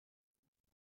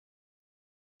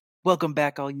Welcome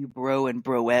back, all you bro and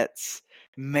broettes.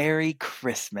 Merry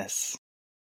Christmas.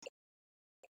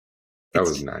 That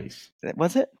was nice.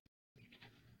 Was it?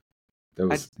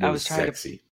 That was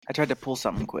sexy. I tried to pull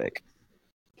something quick.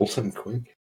 Pull something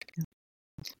quick?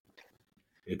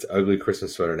 It's Ugly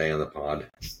Christmas Sweater Day on the pod.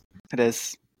 It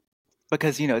is.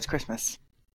 Because, it's Christmas.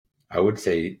 I would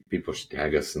say people should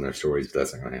tag us in their stories, but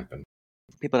that's not going to happen.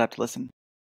 People have to listen.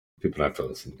 People have to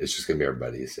listen. It's just going to be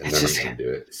everybody's, and they're not going to do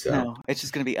it. So. No, it's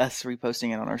just going to be us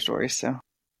reposting it on our stories. So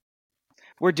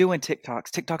we're doing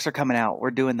TikToks. TikToks are coming out. We're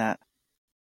doing that.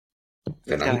 It's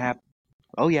going to happen.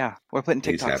 Oh, yeah. We're putting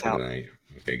TikToks out. Tonight.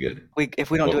 Okay, good. If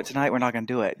we don't do it tonight, we're not going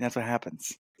to do it. That's what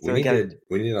happens. So we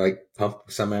need to pump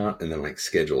some out and then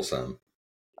schedule some.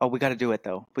 Oh, we got to do it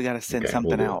though. We got to send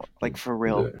something out, for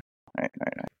real. All right.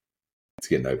 It's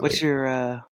getting ugly. What's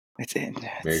your it's in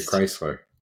Merry Chrysler.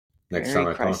 Next time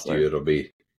I talk to you, it'll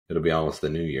be almost the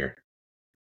new year.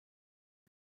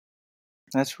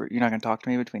 You're not going to talk to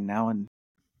me between now and.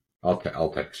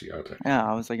 I'll text you. Yeah,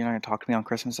 I was like, you're not going to talk to me on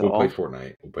Christmas at all. We'll play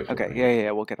Fortnite. Okay,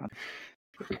 yeah, we'll get on.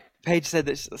 Paige said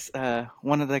that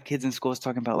one of the kids in school was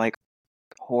talking about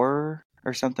horror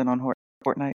or something on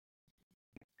Fortnite,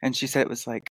 and she said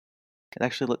it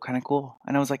actually looked kind of cool.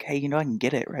 And I was like, hey, I can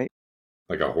get it, right?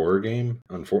 Like a horror game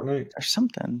on Fortnite or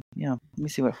something. Yeah, let me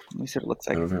see what it looks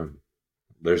like. I don't know.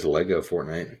 There's Lego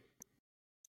Fortnite.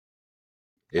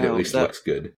 It at least looks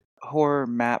good. Horror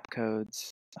map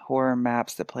codes. Horror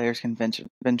maps that players can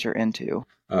venture into.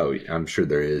 Oh, I'm sure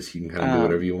there is. You can kind of do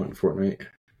whatever you want in Fortnite.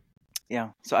 Yeah,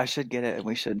 so I should get it, and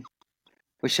we should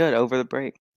over the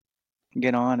break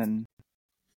get on and.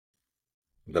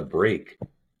 The break.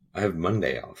 I have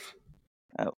Monday off.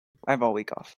 Oh, I have all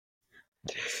week off.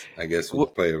 I guess we'll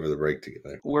play over the break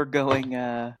together. We're going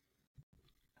to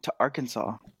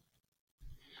Arkansas.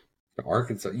 To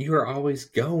Arkansas? You are always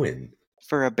going.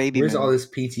 For a baby Where's moon. all this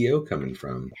PTO coming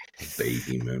from?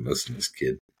 Baby moon. Listen to this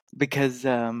kid. Because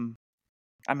I'm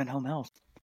in home health.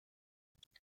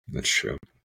 That's true.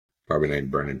 Probably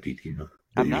not burning PTO.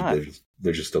 I'm not.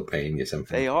 They're just still paying you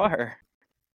something. They are.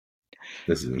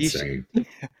 This is insane.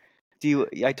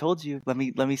 I told you. Let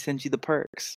me send you the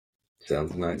perks.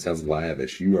 Sounds nice. Sounds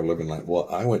lavish. You are living like. Well,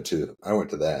 I went to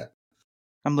that.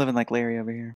 I'm living like Larry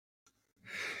over here.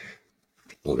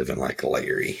 Living like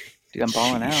Larry. Dude, I'm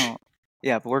balling out.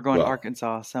 Yeah, but we're going to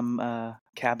Arkansas, some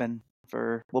cabin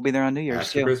we'll be there on New Year's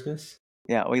after too. Christmas?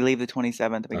 Yeah, we leave the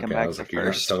 27th. We come back the 1st. You're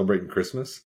not celebrating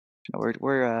Christmas? No,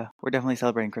 we're definitely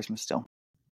celebrating Christmas still.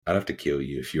 I'd have to kill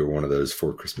you if you were one of those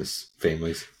 4 Christmas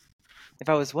families. If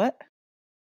I was what?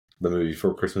 The movie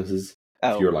 4 Christmases?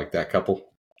 Oh. If you were like that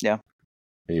couple? Yeah.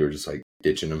 And you were just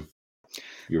ditching them.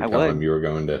 You were telling them you were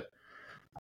going to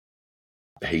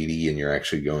Haiti and you're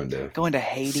actually going to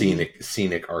Haiti.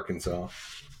 Scenic Arkansas.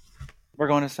 We're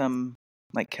going to some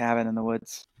cabin in the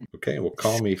woods. Okay, well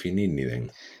call me if you need anything.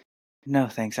 No,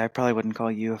 thanks. I probably wouldn't call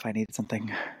you if I needed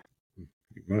something.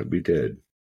 You might be dead.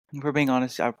 If we're being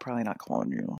honest, I'm probably not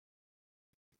calling you.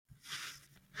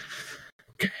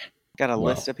 Okay. Got a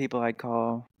list of people I'd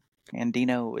call, and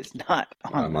Dino is not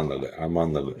on. I'm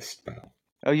on the list, pal.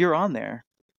 Oh, you're on there.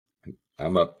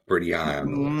 I'm up pretty high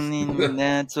on the list.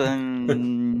 That's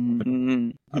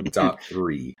I'm top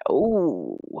 3.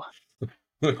 Oh.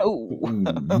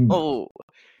 Oh.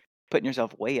 Putting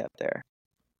yourself way up there.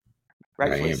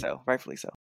 Rightfully so.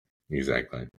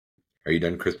 Exactly. Are you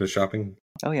done Christmas shopping?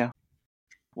 Oh yeah.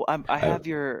 Well, I have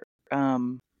your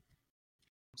sweatshirts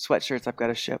I've got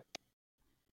to ship.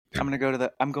 I'm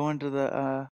going to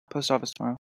the post office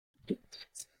tomorrow.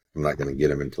 I'm not going to get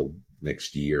them until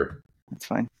next year. That's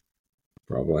fine.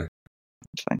 Probably.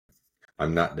 It's fine.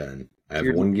 I'm not done. I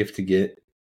have one gift to get.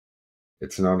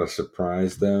 It's not a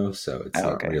surprise though, so it's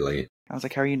not really. I was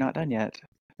like, how are you not done yet?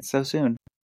 It's so soon.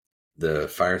 The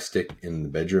Fire Stick in the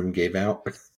bedroom gave out.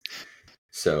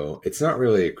 So it's not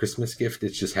really a Christmas gift.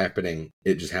 It's just happening.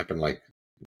 It just happened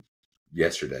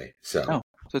yesterday. So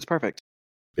it's perfect.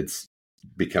 It's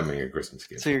becoming a Christmas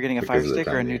gift. So you're getting a Fire Stick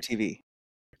or a new TV?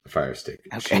 A Fire Stick.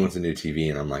 Okay. She wants a new TV,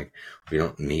 and I'm like, we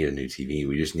don't need a new TV.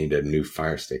 We just need a new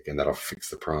Fire Stick, and that'll fix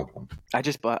the problem. I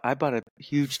bought a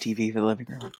huge TV for the living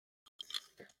room.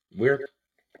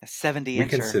 A 70-incher. We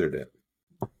considered it.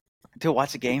 To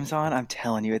watch the games on, I'm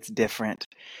telling you, it's different.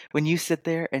 When you sit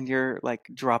there and you're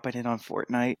dropping in on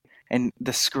Fortnite and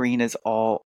the screen is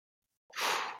all...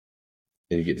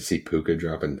 And you get to see Puka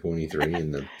dropping 23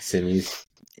 in the semis.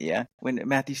 Yeah, when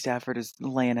Matthew Stafford is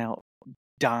laying out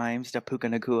dimes to Puka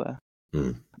Nacua,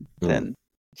 then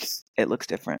it looks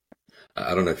different.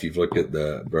 I don't know if you've looked at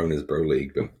the Brona's Bro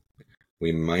League, but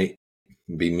we might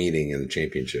be meeting in the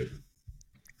championship.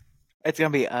 It's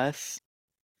going to be us.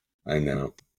 I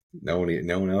know. No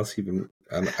one else even.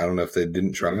 I don't know if they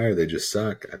didn't try or they just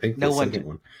suck. I think No the one. second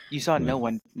one. You saw Yeah.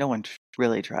 no one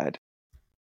really tried.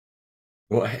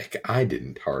 Well, heck, I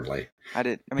didn't hardly. I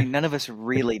did. I mean, none of us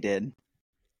really did.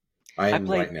 I am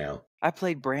played- right now. I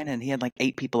played Brandon. He had like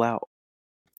 8 people out.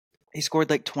 He scored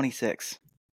like 26.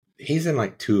 He's in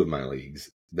like 2 of my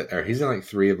leagues, or he's in like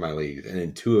 3 of my leagues, and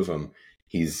in 2 of them,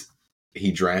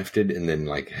 he drafted and then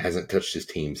like hasn't touched his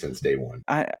team since day one.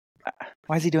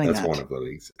 Why is he doing That's that? one of the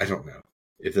leagues. I don't know.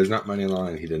 If there's not money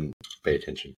line, he didn't pay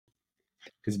attention.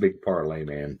 He's a big parlay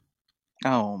man.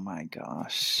 Oh my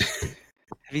gosh!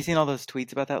 Have you seen all those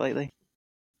tweets about that lately?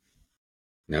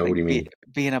 No, Like, what do you mean?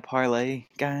 Being a parlay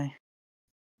guy.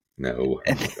 No.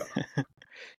 And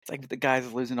it's like the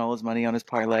guy's losing all his money on his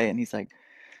parlay, and he's like,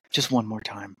 "Just one more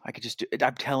time. I could just do it.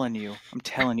 I'm telling you,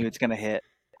 it's gonna hit."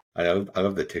 I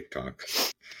love the TikTok.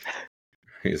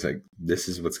 He's like, this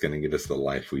is what's going to get us the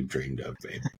life we dreamed of,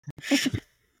 babe.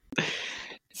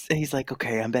 So he's like,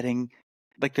 "Okay, I'm betting."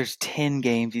 Like, there's 10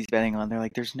 games he's betting on. They're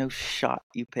like, "There's no shot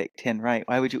you pick 10 right.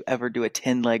 Why would you ever do a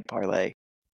 10-leg parlay?"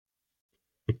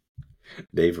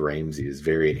 Dave Ramsey is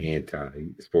very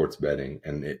anti-sports betting,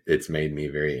 and it's made me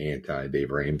very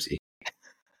anti-Dave Ramsey.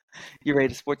 You ready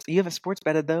to sports? You haven't sports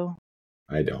betted though.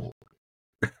 I don't.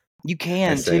 You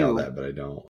can I say too. all that, but I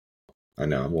don't. I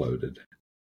know I'm loaded.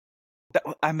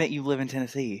 I meant you live in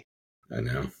Tennessee. I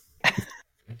know.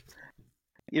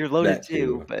 You're loaded That too,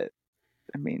 too. but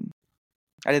I mean,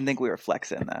 I didn't think we were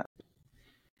flexing that.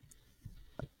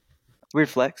 Weird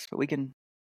flex, but we can.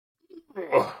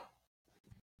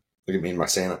 Look at me and my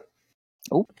Santa.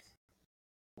 Oh,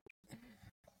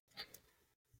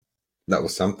 that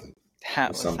was something. that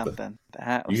was something.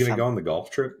 That was You gonna something. go on the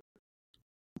golf trip?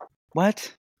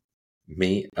 What?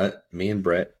 Me and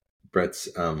Brett. Brett's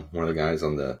one of the guys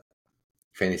on the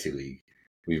fantasy league.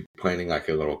 We're planning like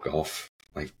a little golf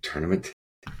like tournament.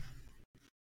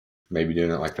 Maybe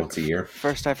doing it like once a year.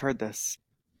 First I've heard this.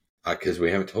 Because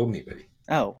we haven't told anybody.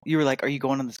 Oh, you were like, "Are you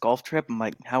going on this golf trip?" I'm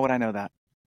like, "How would I know that?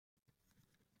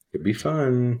 It'd be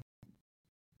fun.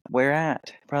 Where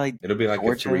at? Probably." It'll be like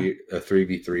Georgia? a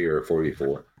 3v3 or a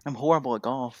 4v4. I'm horrible at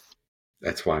golf.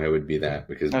 That's why it would be that,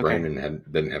 because Okay. Brandon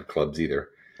didn't have clubs either.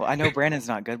 Well, I know Brandon's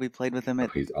not good. We played with him Oh,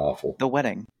 at he's awful. the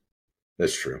wedding.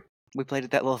 That's true. We played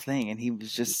at that little thing, and he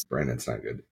was just Brandon's not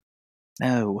good.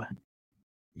 no.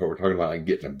 But we're talking about like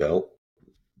getting a belt.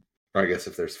 Or I guess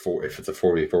if it's a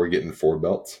 4v4, getting 4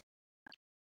 belts.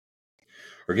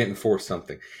 Or getting 4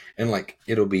 something. And like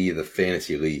it'll be the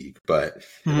fantasy league, but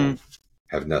it'll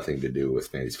have nothing to do with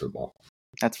fantasy football.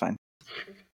 That's fine.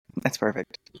 That's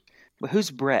perfect. But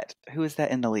who's Brett? Who is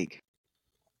that in the league?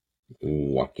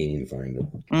 Joaquin Finder.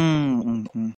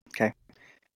 Okay.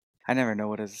 I never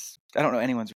know I don't know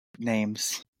anyone's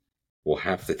names. Well,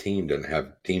 half the team doesn't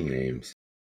have team names.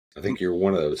 I think you're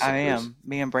one of those. I suckers. am.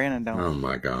 Me and Brandon don't. Oh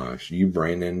my gosh. You,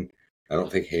 Brandon. I don't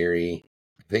think Harry.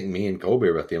 I think me and Colby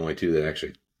are about the only 2 that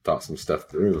actually thought some stuff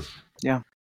through. Yeah.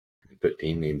 Put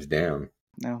team names down.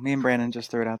 No, me and Brandon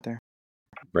just threw it out there.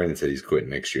 Brandon said he's quitting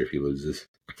next year if he loses.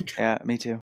 Yeah, me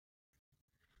too.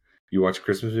 You watch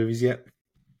Christmas movies yet?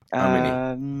 How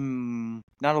many?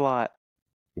 Not a lot.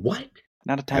 What?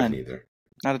 Not a I haven't ton. either.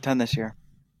 Not a ton this year,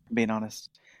 being honest.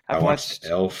 I watched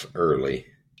Elf early.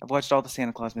 I've watched all the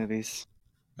Santa Claus movies.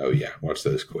 Oh yeah, watch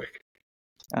those quick.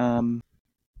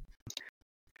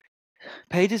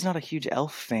 Paige is not a huge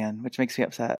Elf fan, which makes me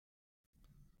upset.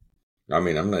 I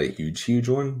mean, I'm not a huge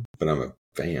one, but I'm a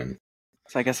fan.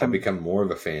 So I guess I've become more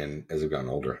of a fan as I've gotten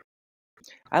older.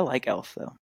 I like Elf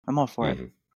though. I'm all for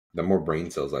it. The more brain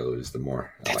cells I lose, the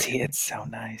more I like it. It's so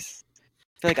nice.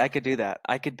 I feel like I could do that.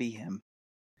 I could be him.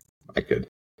 I could.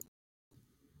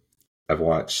 I've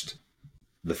watched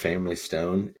The Family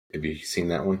Stone. Have you seen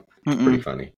that one? It's pretty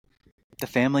funny. The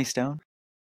Family Stone?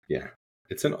 Yeah.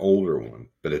 It's an older one,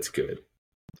 but it's good.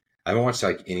 I haven't watched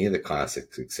like any of the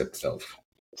classics except Elf.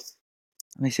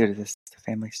 Let me see what it is. The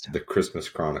Family Stone. The Christmas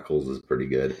Chronicles is pretty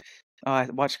good. Oh, I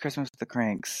watched Christmas with the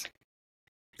Cranks.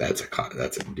 That's a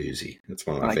doozy. That's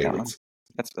one of I my like favorites.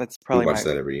 That's probably we watch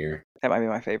that every year. That might be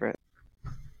my favorite.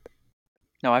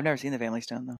 No, I've never seen The Family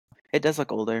Stone though. It does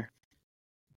look older.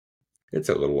 It's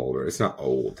a little older. It's not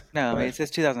old. No, I mean it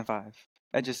says 2005.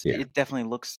 It definitely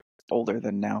looks older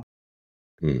than now.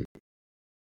 I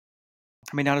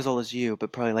mean, not as old as you,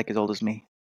 but probably like as old as me.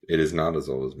 It is not as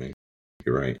old as me.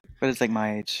 You're right. But it's like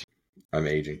my age. I'm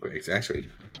aging quick. It's actually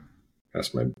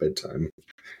past my bedtime.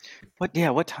 What?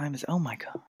 Yeah. What time is? Oh my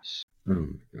gosh. Oh my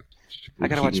gosh. I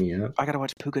gotta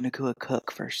watch Puka Nakua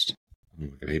cook first. Oh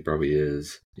my God, he probably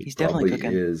is. He's definitely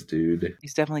cooking. Is, dude.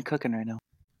 He's definitely cooking right now.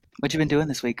 What you been doing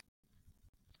this week?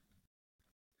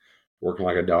 Working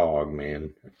like a dog,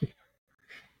 man.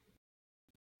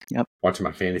 Yep. Watching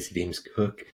my fantasy teams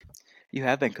cook. You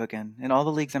have been cooking. In all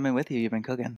the leagues I'm in with you, you've been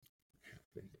cooking.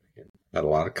 Had a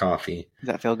lot of coffee. Does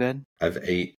that feel good?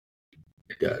 It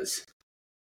does.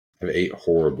 I've ate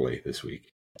horribly this week.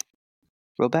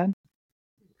 Real bad?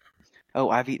 Oh,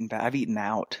 I've eaten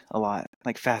out a lot,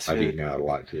 like fast food. I've eaten out a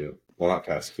lot too. Well, not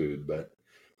fast food, but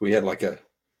we had like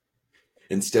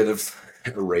instead of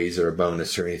a raise or a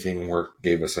bonus or anything, work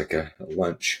gave us like a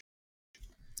lunch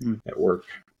at work.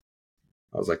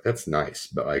 I was like, that's nice,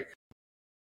 but like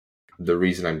the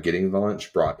reason I'm getting the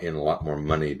lunch brought in a lot more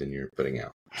money than you're putting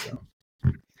out. So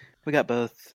We got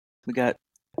both. We got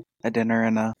a dinner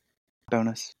and a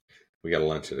bonus. we got a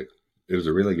lunch it was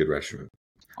a really good restaurant.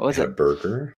 What was Had it? a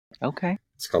burger. Okay.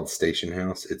 It's called Station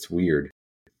House. It's weird.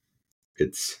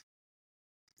 It's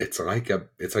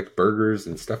like burgers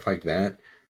and stuff like that,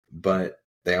 but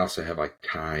they also have like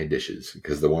Thai dishes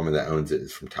because the woman that owns it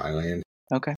is from Thailand.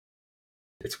 Okay.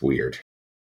 It's weird.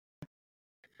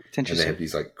 It's And they interesting. have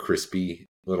these like crispy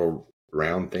little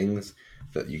round things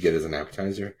that you get as an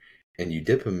appetizer, and you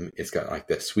dip them. It's got like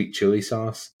that sweet chili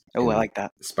sauce. Oh, I and like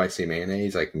that. spicy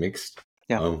mayonnaise, like mixed.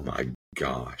 Yeah. Oh my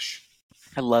gosh.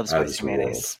 I love Out of this spicy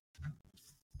mayonnaise.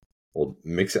 Well,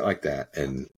 mix it like that,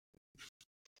 and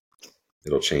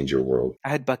it'll change your world. I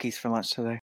had Buc-ee's for lunch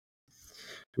today.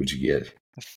 What'd you get?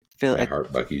 I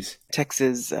heart Buc-ee's.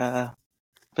 Texas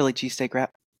Philly cheesesteak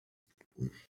wrap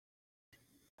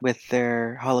with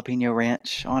their jalapeno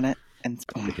ranch on it. And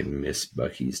I freaking miss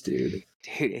Buc-ee's, dude.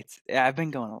 dude, I've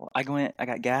been going a lot. I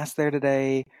got gas there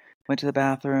today, went to the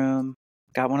bathroom,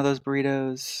 got one of those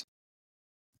burritos.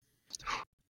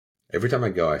 Every time I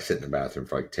go, I sit in the bathroom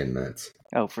for like 10 minutes.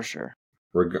 Oh, for sure.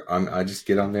 I just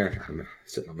get on there. I'm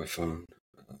sitting on my phone.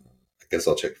 I guess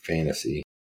I'll check fantasy.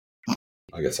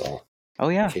 I guess I'll. Oh,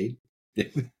 yeah. Kate?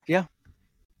 Yeah.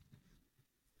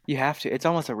 You have to. It's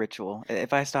almost a ritual.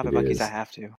 If I stop at It Buc-ee's, is. I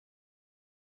have to.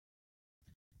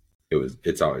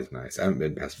 It's always nice. I haven't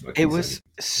been past Buc-ee's. It was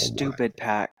stupid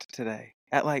packed today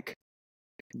at like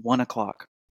 1:00.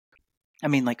 I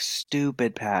mean, like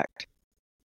stupid packed.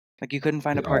 Like you couldn't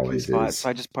find a It parking always spot, is. so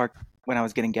I just parked when I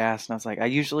was getting gas, and I was like, I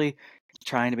usually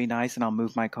trying to be nice, and I'll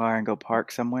move my car and go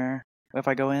park somewhere if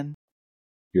I go in.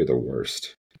 You're the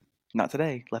worst. Not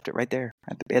today. Left it right there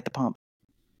at the pump.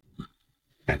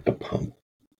 At the pump.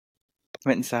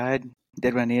 Went inside,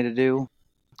 did what I needed to do,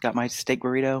 got my steak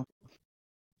burrito.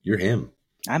 You're him.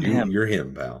 I'm him. You're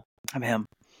him, pal. I'm him.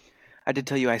 I did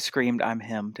tell you I screamed I'm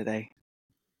him today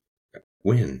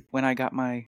When? when I got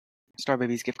my Star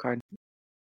Babies gift card.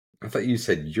 I thought you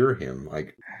said you're him,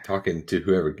 like talking to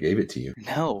whoever gave it to you.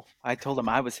 No, I told him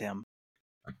I was him.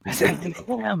 I said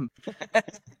I'm him.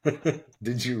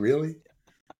 Did you really?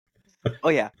 Oh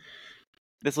yeah,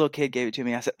 this little kid gave it to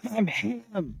me. I said I'm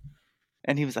him,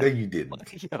 and he was No, like, you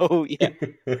didn't. "Oh yeah."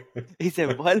 He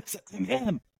said, "What?" I said, I'm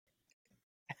him.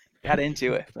 Got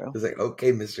into it, bro. I was like,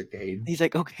 okay, Mr. Cade. He's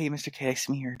like, "Okay, Mr. K, I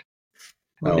smeared."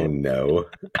 Oh, no.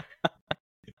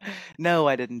 No,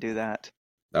 I didn't do that.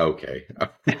 Okay.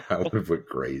 I would have went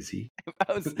crazy.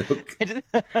 I was,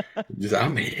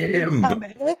 I'm him. I'm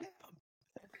him.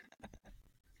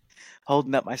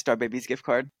 Holding up my Star Babies gift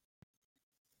card.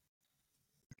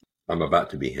 I'm about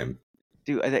to be him.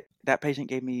 Dude, that patient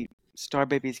gave me Star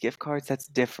Babies gift cards. That's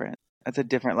different. That's a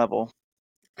different level.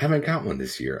 I haven't got one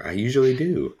this year. I usually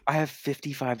do. I have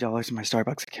 $55 in my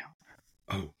Starbucks account.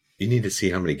 Oh, you need to see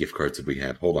how many gift cards we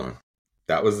have. Hold on.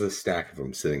 That was the stack of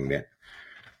them sitting there.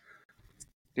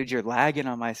 Dude, you're lagging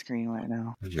on my screen right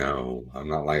now. No, I'm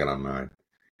not lagging on mine.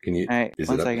 Can you? All right, is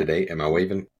one it up second. to date? Am I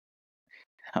waving?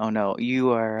 Oh no,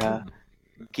 you are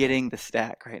getting the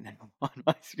stack right now on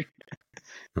my screen.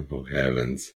 Oh,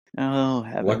 heavens. Oh,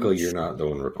 heavens. Luckily, you're not the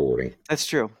one recording. That's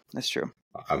true. That's true.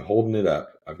 I'm holding it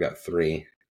up. I've got three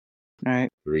All right.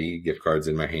 gift cards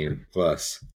in my hand.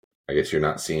 Plus, I guess you're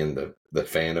not seeing the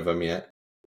fan of them yet.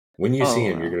 When you see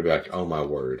him, you're going to be like, oh, my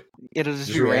word. It'll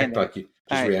just be react random. like you.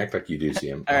 Just react like you do see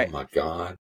him. All oh right. my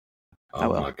god.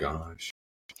 Oh my gosh.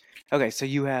 Okay, so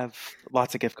you have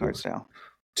lots of gift cards now.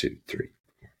 2, 3,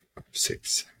 4, 5,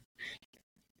 6.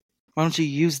 Why don't you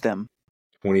use them?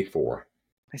 24.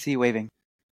 I see you waving.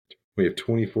 We have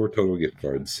 24 total gift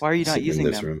cards. Why are you not sitting using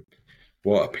in this them? room.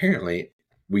 Well, apparently,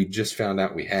 we just found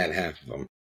out we had half of them.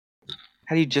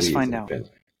 How do you just find out?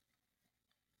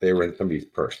 They were in somebody's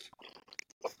purse.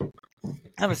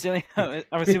 I'm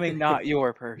assuming not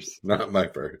your purse. Not my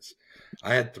purse.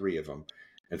 I had 3 of them.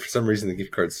 And for some reason, the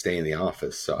gift cards stay in the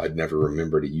office, so I'd never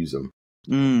remember to use them.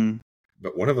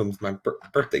 But one of them is my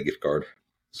birthday gift card.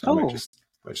 So I might just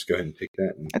go ahead and pick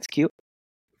that. And that's cute.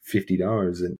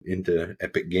 $50 into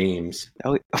Epic Games.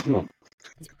 Oh.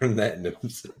 Turn that into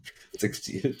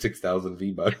 6,000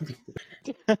 V-Bucks.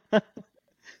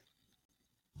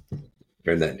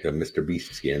 Turn that into a Mr.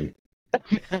 Beast skin.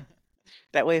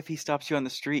 That way, if he stops you on the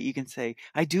street, you can say,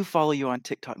 "I do follow you on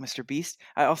TikTok, Mr. Beast.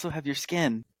 I also have your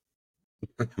skin."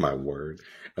 My word.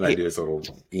 And I Hey, do his little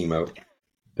emote.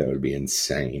 That would be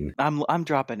insane. I'm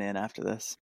dropping in after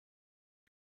this.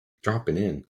 Dropping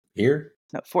in. Here?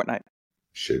 No, Fortnite.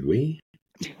 Should we?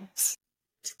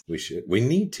 We should. We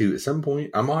need to at some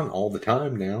point. I'm on all the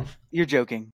time now. You're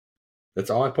joking. That's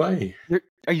all I play.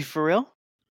 Are you for real?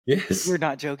 Yes. You're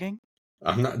not joking?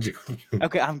 I'm not joking.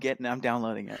 Okay, I'm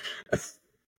downloading it.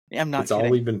 I'm not It's kidding. all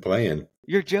we've been playing.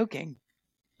 You're joking.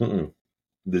 Mm-mm.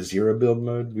 The zero build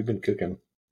mode, we've been cooking.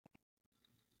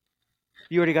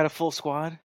 You already got a full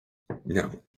squad?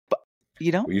 No.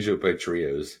 You don't? We usually play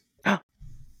trios.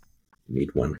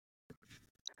 Need one.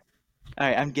 All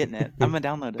right, I'm getting it. I'm going to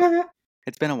download it.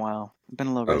 It's been a while. I've been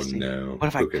a little Oh rusty. no. What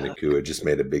if I Puka Nakua just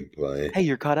made a big play. Hey,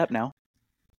 you're caught up now.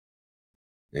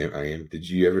 Yeah, I am. Did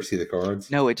you ever see the cards?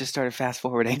 No, it just started fast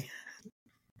forwarding.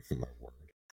 Oh, my word.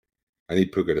 I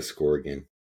need Puka to score again.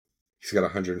 He's got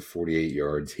 148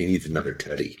 yards. He needs another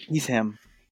tutty. He's him.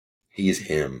 He is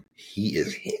him. He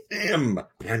is him.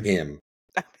 I'm him.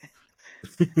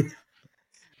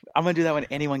 I'm going to do that when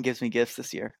anyone gives me gifts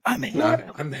this year. I'm him.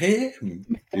 I'm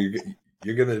him.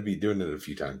 You're going to be doing it a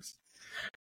few times.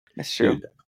 That's true. Dude,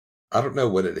 I don't know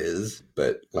what it is,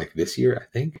 but like this year, I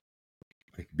think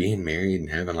like being married and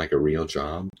having like a real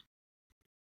job,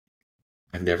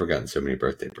 I've never gotten so many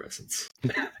birthday presents.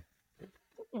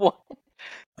 What?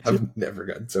 I've never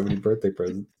gotten so many birthday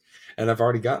presents. And I've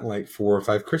already gotten like 4 or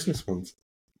 5 Christmas ones.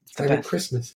 It's the Not even best.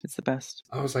 Christmas. It's the best.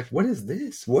 I was like, what is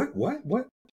this? What?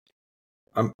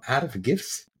 I'm out of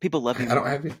gifts. People love me. I don't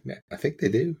have it. I think they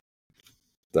do.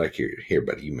 Like, here,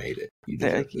 buddy, you made it. You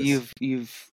deserve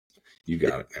this. You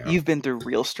got it now. You've been through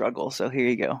real struggle, so here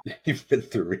you go. You've been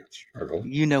through real struggle.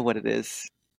 You know what it is.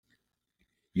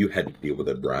 You had to deal with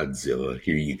a bridezilla.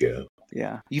 Here you go.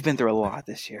 Yeah, you've been through a lot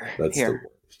this year. That's here.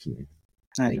 the worst.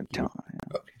 I Thank don't you. tell.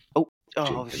 Okay.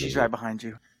 Oh, she's right behind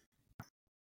you.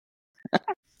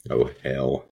 Oh,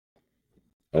 hell.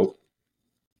 Oh.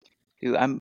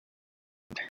 Dude,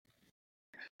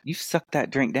 you sucked that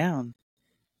drink down.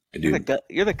 I do.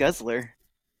 You're the guzzler.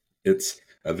 It's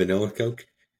a vanilla Coke,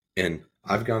 and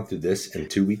I've gone through this in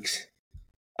 2 weeks.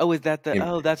 Oh, is that the? Empty.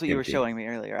 Oh, that's what you were Empty. showing me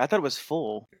earlier. I thought it was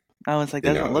full. I was like,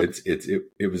 doesn't No, look.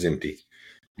 it was empty.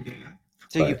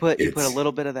 So you but put a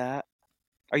little bit of that.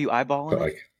 Are you eyeballing But it?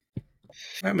 like,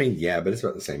 I mean, yeah, but it's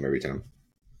about the same every time.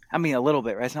 I mean, a little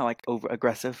bit, right? It's not like over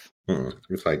aggressive.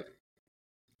 It's like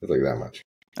that much,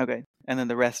 Okay, and then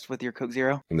the rest with your Coke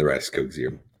Zero. and the rest Coke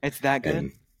Zero. It's that good.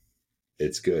 And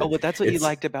it's good. Oh, but that's what you It's-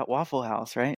 liked about Waffle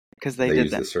House, right? Because they They did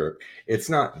use that. the syrup. It's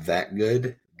not that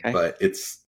good, Okay. but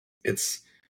it's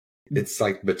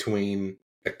like between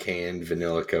a canned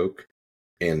vanilla Coke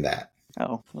and that.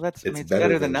 Oh, well, that's It's it's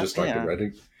better than that. just like Yeah. the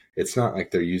Reddit. It's not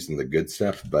like they're using the good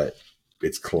stuff, but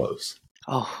it's close.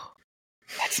 Oh,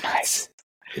 that's nice.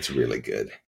 It's really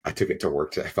good. I took it to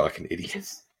work today. I felt like an idiot.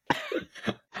 I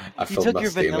You filled took my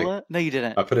your Stanley. vanilla? No, you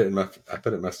didn't. I put it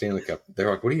in my Stanley cup. They're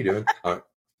like, "What are you doing?" I'm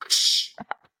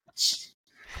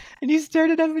And you stirred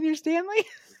it up in your Stanley?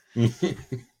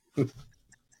 like,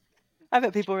 I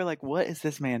bet people were like, what is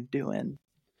this man doing?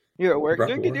 You're at work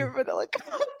Probably. drinking your vanilla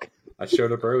Coke. I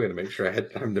showed up early to make sure I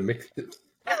had time to mix it.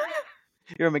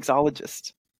 You're a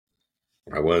mixologist.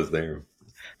 I was there.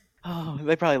 Oh,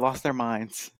 they probably lost their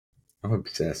minds. I'm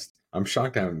obsessed. I'm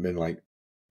shocked I haven't been like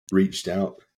reached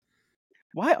out.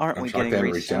 Why aren't I'm we shocked getting they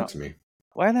haven't reached reached out out? to me.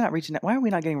 Why are they not reaching out? Why are we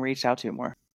not getting reached out to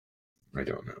more? I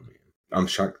don't know, man. I'm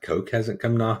shocked Coke hasn't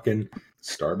come knocking.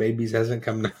 Star Babies hasn't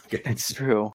come knocking. That's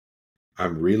true.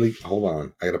 I'm really. Hold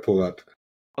on. I got to pull up.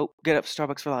 Oh, get up,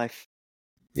 Starbucks for life.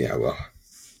 Yeah, well.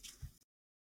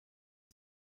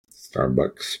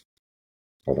 Starbucks.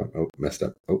 Hold on. Oh, messed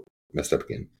up. Oh, messed up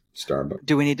again. Starbucks.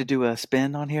 Do we need to do a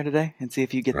spin on here today and see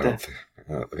if you get I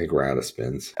think we're out of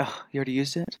spins. Oh, you already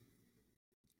used it?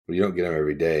 Well, you don't get them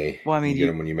every day. Well, I mean, you get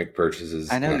them when you make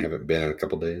purchases. I know. And I haven't been in a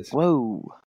couple days.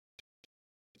 Whoa.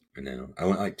 I know. I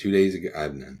went like 2 days ago. I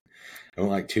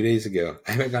went like 2 days ago.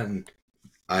 I haven't gotten.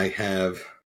 I have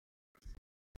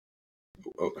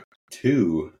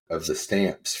 2 of the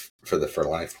stamps for the For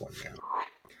Life one now.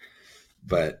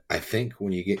 But I think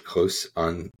when you get close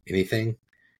on anything,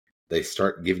 they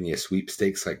start giving you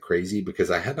sweepstakes like crazy, because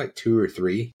I had like 2 or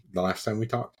 3 the last time we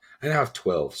talked. I now have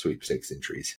 12 sweepstakes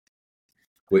entries,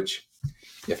 which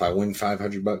if I win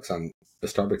 $500 on the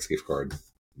Starbucks gift card,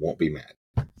 won't be mad.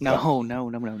 No.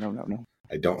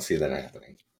 I don't see that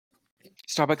happening.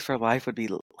 Starbucks for life would be.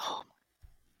 Oh,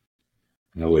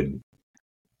 I would.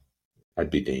 I'd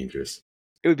be dangerous.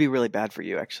 it would be really bad for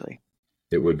you, actually.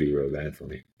 It would be real bad for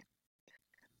me.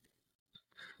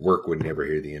 Work would never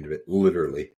hear the end of it,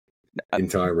 literally,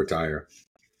 until I retire.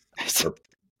 Or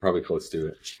probably close to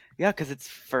it. Yeah, because it's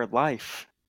for life.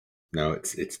 No,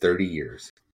 it's 30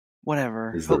 years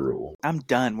Whatever. is the rule. I'm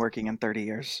done working in 30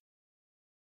 years.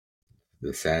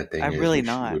 The sad thing I'm is really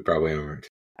not. we probably aren't.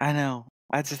 I know.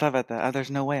 I just thought about that.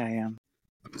 There's no way I am.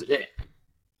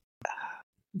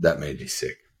 That made me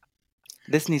sick.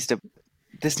 This needs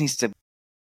to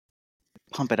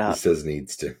pump it up. This does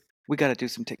needs to. We got to do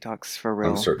some TikToks for real.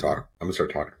 I'm gonna start talking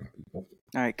about people.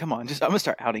 All right, come on. I'm gonna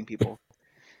start outing people.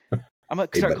 I'm gonna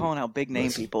start calling out big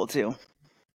name people too.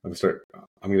 I'm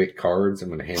gonna get cards. I'm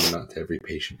gonna hand them out to every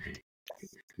patient.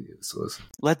 So listen.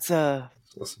 Let's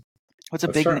listen. What's a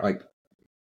Let's big start,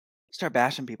 start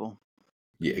bashing people.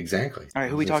 Yeah, exactly. All right,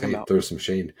 who are we talking about? Throw some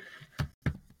shade.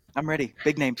 I'm ready.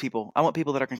 Big name people. I want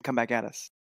people that are gonna come back at us.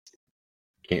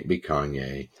 Can't be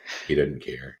Kanye. He doesn't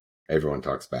care. Everyone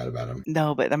talks bad about him.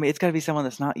 No, but I mean, it's got to be someone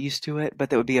that's not used to it, but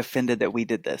that would be offended that we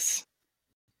did this.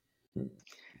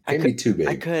 Can't be too big.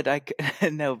 I could.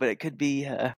 No, but it could be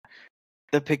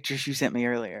the pictures you sent me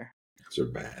earlier. Those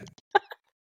are bad.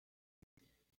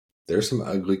 There's some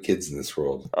ugly kids in this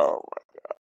world. Oh my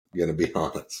god! I'm gonna be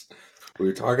honest. We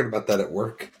were talking about that at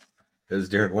work. It was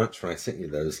during lunch when I sent you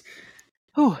those.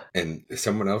 Whew. And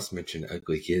someone else mentioned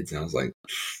ugly kids, and I was like,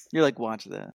 "You're like, watch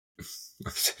that." I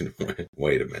said,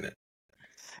 "Wait a minute."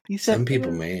 You said some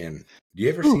people, man. Do you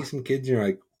ever see some kids and you're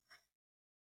like,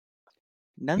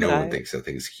 no one thinks that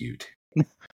thing's cute?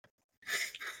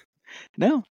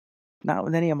 No, not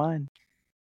with any of mine.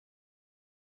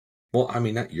 Well, I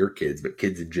mean, not your kids, but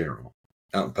kids in general,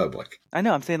 out in public. I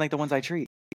know. I'm saying like the ones I treat.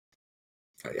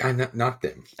 Not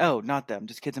them. Oh, not them.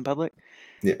 Just kids in public?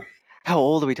 Yeah. How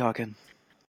old are we talking?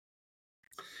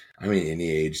 I mean, any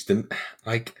age. Them,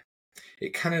 like,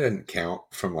 it kind of doesn't count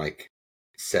from like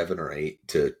 7 or 8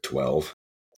 to 12.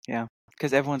 Yeah,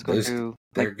 because everyone's going through.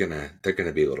 They're gonna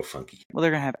be a little funky. Well,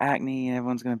 they're gonna have acne, and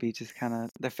everyone's gonna be just kind of.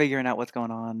 They're figuring out what's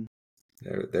going on.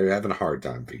 They're having a hard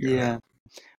time figuring it out.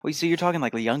 Wait, so you're talking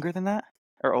like younger than that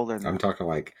or older than that? I'm talking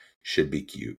like should be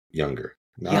cute, younger,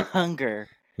 younger,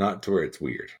 not to where it's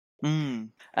weird.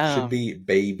 Should be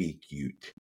baby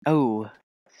cute. Oh,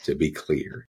 to be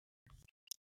clear.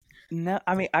 No,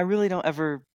 I mean I really don't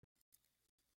ever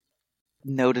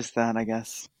notice that. I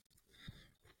guess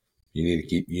you need to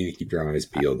keep your eyes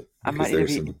peeled because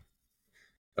there's some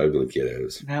ugly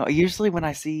kiddos. No, usually when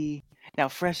I see now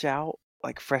fresh out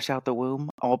the womb,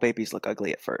 all babies look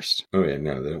ugly at first. Oh yeah,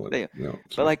 no, they don't. No,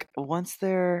 but like once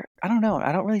they're, I don't know,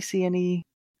 I don't really see any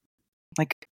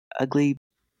like ugly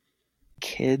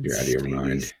kids. You're out of your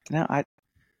mind.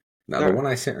 No, the one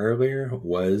I sent earlier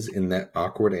was in that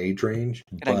awkward age range.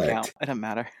 It doesn't count. It doesn't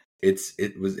matter. It's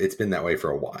been that way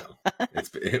for a while.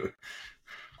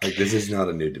 Like this is not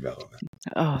a new development.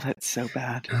 Oh, that's so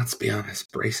bad. Let's be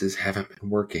honest, braces haven't been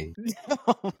working.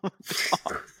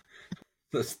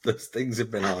 Those things have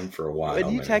been on for a while.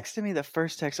 When you texted me the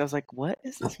first text, I was like, "What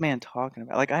is this man talking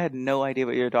about?" Like I had no idea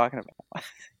what you were talking about.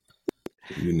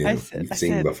 You knew. You've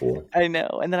seen before. I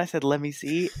know. And then I said, "Let me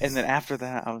see." And then after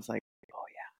that, I was like, "Oh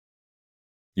yeah."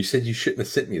 You said you shouldn't have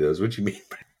sent me those. What do you mean?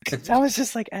 I was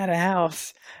just like at a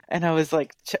house, and I was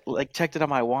like, checked it on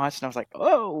my watch, and I was like,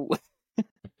 "Oh."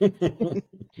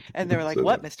 And they were like,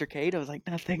 "What, Mr. Cade?" I was like,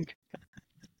 "Nothing."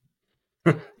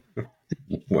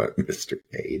 What, Mr.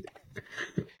 Cade?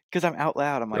 Because I'm out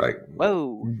loud. I'm like,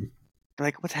 "Whoa!" They're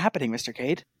like, "What's happening, Mr.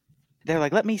 Cade?" They're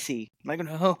like, "Let me see." I'm like,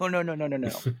 no. No. No.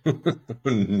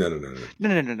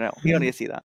 You don't need to see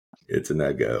that. It's a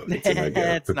no-go. It's a no-go.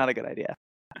 It's not a good idea.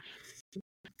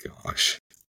 Gosh.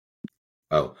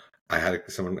 Oh, I had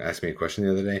someone ask me a question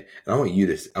the other day, and I want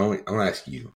to ask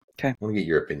you. Okay. I want to get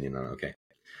your opinion on it. Okay.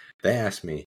 They asked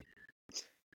me,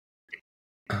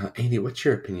 Andy, what's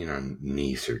your opinion on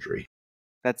knee surgery?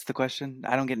 That's the question?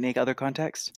 I don't get any other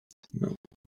context? No.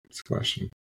 It's a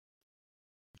question.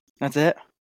 That's it?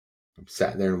 I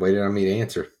sat there and waited on me to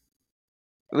answer.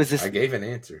 I gave an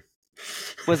answer.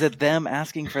 Was it them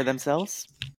asking for themselves?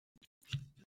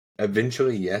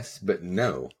 Eventually, yes, but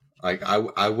no. Like,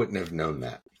 I wouldn't have known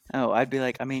that. Oh, I'd be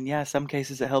like, I mean, yeah, some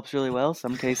cases it helps really well.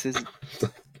 Some cases... I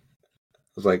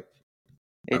was like,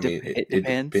 it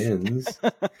depends. It depends.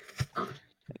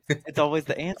 It's always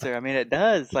the answer. I mean, it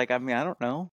does. Like, I mean, I don't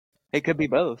know. It could be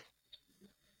both.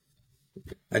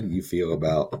 How do you feel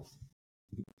about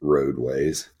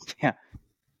roadways? Yeah.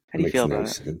 How do you feel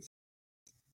about it? How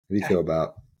do you feel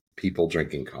about people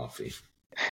drinking coffee?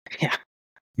 Yeah.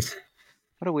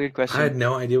 What a weird question. I had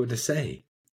no idea what to say.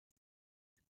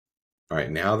 All right,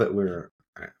 now that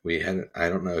I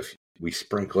don't know if we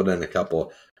sprinkled in a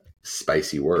couple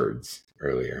spicy words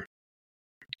earlier.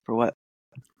 For what?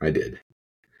 I did.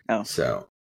 Oh. So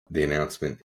the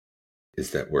announcement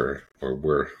is that we're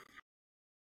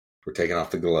taking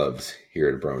off the gloves here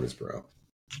at Bronesboro.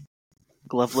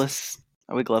 Gloveless?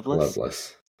 Are we gloveless?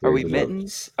 Gloveless. Are We're we gloveless.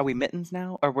 mittens? Are we mittens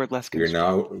now? Or we're less We're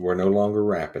no longer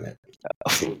wrapping it.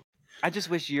 I just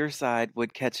wish your side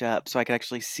would catch up so I could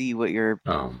actually see what you're...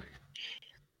 Oh, man.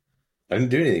 I didn't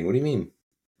do anything. What do you mean?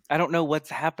 I don't know what's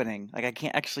happening. Like, I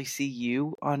can't actually see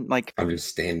you on, like... I'm just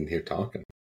standing here talking.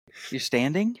 You're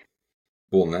standing?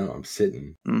 Well, no, I'm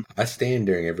sitting. Hmm. I stand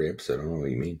during every episode. I don't know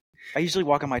what you mean. I usually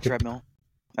walk on my treadmill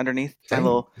underneath my Same.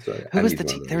 little... Sorry, Who I was need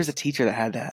the one of there was a those. teacher that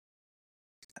had that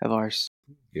of ours.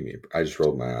 I just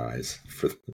rolled my eyes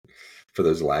for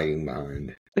those lagging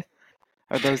behind.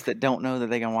 Or those that don't know that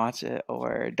they can watch it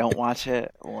or don't watch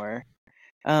it or...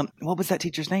 what was that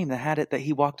teacher's name that had it that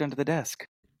he walked under the desk?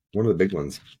 One of the big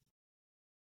ones.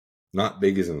 Not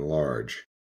big as in large.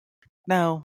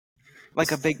 No.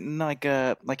 Like a big...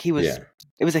 Like he was... Yeah.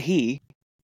 It was a he.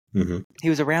 Mm-hmm. He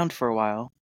was around for a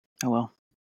while. Oh, well.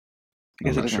 I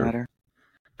guess I'm it not doesn't sure. matter.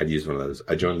 I'd use one of those.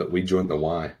 We joined the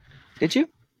Y. Did you?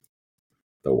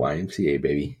 The YMCA,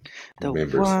 baby. The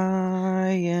Members.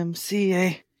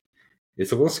 YMCA.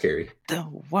 It's a little scary. The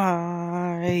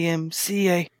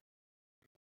YMCA.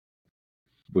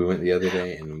 We went the other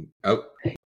day and... Oh,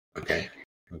 okay.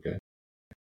 Okay.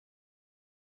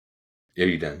 Are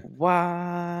you done?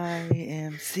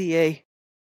 YMCA.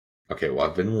 Okay, well,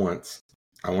 I've been once.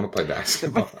 I want to play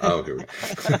basketball. Oh, here we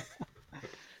go.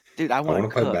 Dude, I want to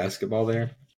play cook. basketball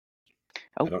there.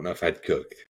 Oh. I don't know if I'd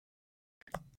cook.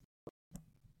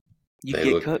 You They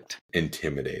get look cooked?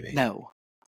 Intimidating. No.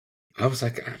 I was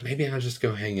like, maybe I'll just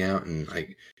go hang out and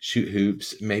like shoot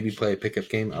hoops, maybe play a pickup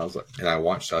game. I was like, and I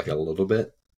watched like a little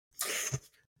bit.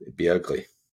 It'd be ugly.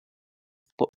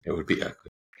 What? It would be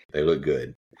ugly. They look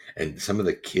good, and some of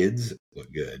the kids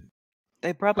look good.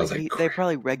 They probably like, they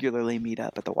probably regularly meet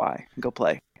up at the Y and go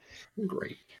play.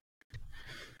 Great.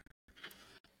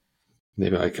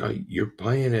 They'd be like, oh, you're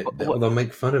playing it. What- They'll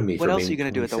make fun of me. What for else are being you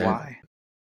going to do at the 27. Y?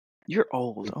 You're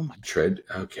old. Oh my. Tread.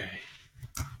 Okay.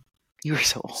 You're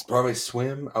so old. Probably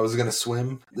swim. I was gonna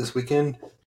swim this weekend.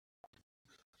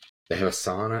 They have a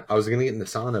sauna. I was gonna get in the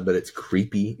sauna, but it's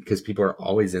creepy because people are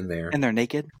always in there. And they're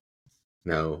naked?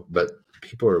 No, but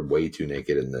people are way too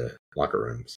naked in the locker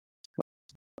rooms.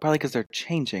 Probably because they're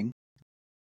changing.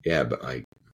 Yeah, but like,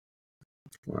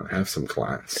 well, have some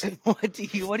class. What do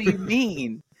you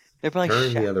mean? They're probably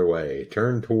Turn the other way.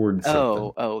 Turn towards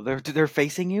something. Oh, they're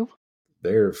facing you?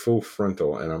 They're full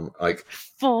frontal, and I'm like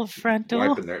Full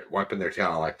frontal. wiping their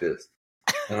towel like this,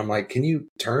 and I'm like, can you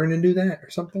turn and do that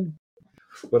or something?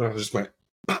 But I was just like,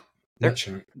 pop,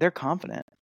 They're confident.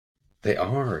 They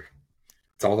are.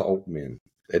 It's all the old men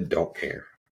that don't care.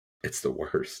 It's the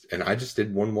worst. And I just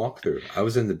did one walkthrough. I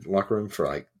was in the locker room for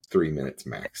like 3 minutes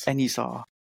max. And you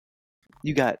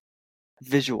got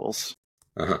visuals.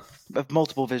 Uh-huh. Of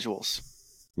multiple visuals.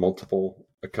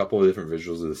 A couple of different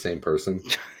visuals of the same person.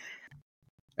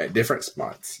 At different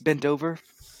spots. Bent over?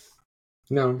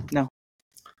 No. No.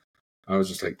 I was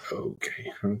just like,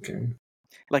 okay.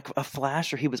 Like a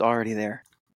flash, or he was already there?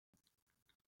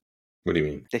 What do you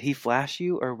mean? Did he flash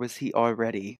you, or was he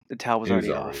already? The towel was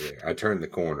already off. There. I turned the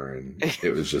corner and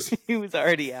it was just He was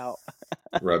already out.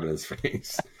 rubbing his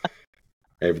face.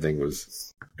 Everything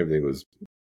was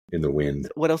in the wind.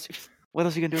 What else are you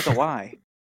gonna do with the Y?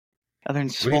 Other than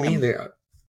What do you swim? mean?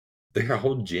 They got a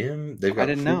whole gym. They've got I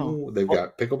didn't know. They've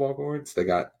got pickleball boards. They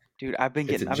got. Dude, I've been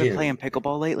It's a playing gym.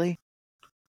 pickleball lately.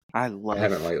 I haven't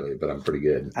lately, but I'm pretty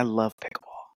good. I love pickleball.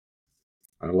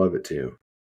 I love it too.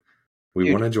 We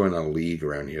Dude. want to join a league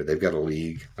around here. They've got a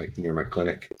league like near my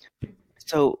clinic.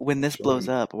 So when this Join. blows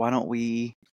up, why don't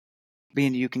me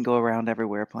and you can go around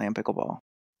everywhere playing pickleball,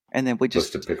 and then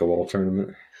Just a pickleball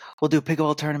tournament. we'll do a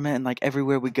pickleball tournament, and like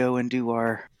everywhere we go and do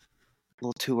our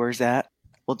little tours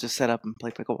we'll just set up and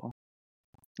play pickleball.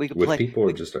 We could With play people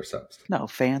or just ourselves? No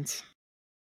fans.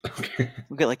 Okay.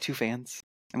 We'll get like 2 fans,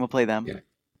 and we'll play them. Yeah.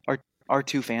 Our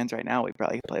 2 fans right now we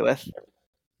probably could play with.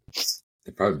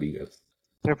 They'd probably beat us.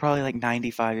 They're probably like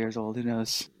 95 years old. Who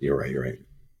knows? You're right.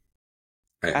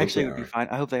 I hope Actually, they would be are. fine.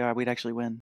 I hope they are. We'd actually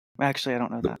win. Actually, I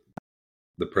don't know that.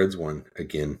 The Preds won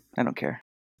again. I don't care.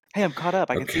 Hey, I'm caught up.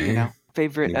 I can see you Okay. now.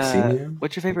 Favorite? You can see me now?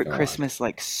 What's your favorite God. Christmas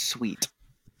like sweet?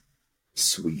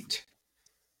 Sweet.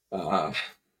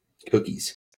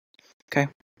 Cookies. Okay.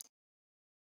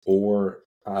 Or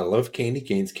I love candy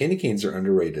canes. Candy canes are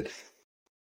underrated.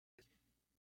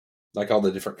 Like all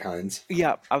the different kinds.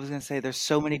 Yeah, I was gonna say there's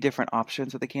so many different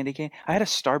options with the candy cane. I had a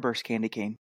Starburst candy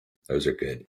cane. Those are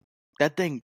good. That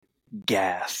thing,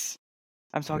 gas.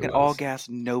 I'm talking was. all gas,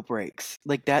 no brakes.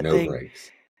 Like that No thing.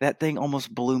 breaks. That thing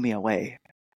almost blew me away.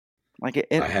 Like it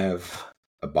I have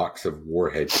a box of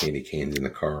Warhead candy canes in the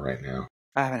car right now.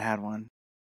 I haven't had one.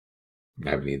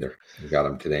 I haven't either. I got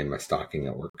them today in my stocking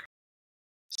at work.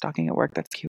 Stocking at work, that's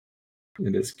cute.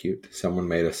 It is cute. Someone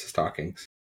made us stockings.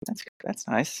 That's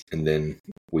nice. And then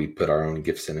we put our own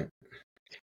gifts in it.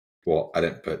 Well, I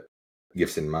didn't put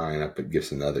gifts in mine. I put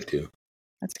gifts in the other two.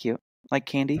 That's cute. Like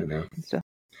candy I know. and stuff.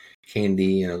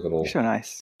 Candy and a You're so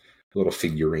nice. little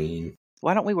figurine.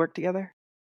 Why don't we work together?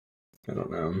 I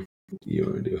don't know. You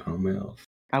want to do home health?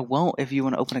 I won't if you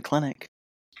want to open a clinic.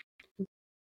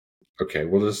 Okay,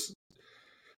 we'll just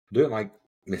do it like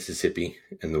Mississippi,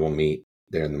 and then we'll meet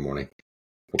there in the morning.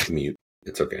 We'll commute.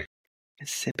 It's okay.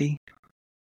 Mississippi?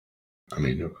 I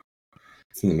mean,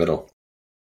 it's in the middle.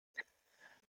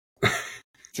 Is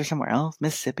there somewhere else?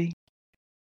 Mississippi?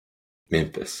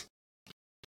 Memphis.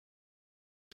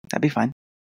 That'd be fine.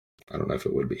 I don't know if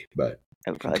it would be, but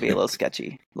It would probably be a little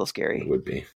sketchy, a little scary. it would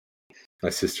be. My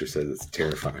sister says it's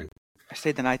terrifying. I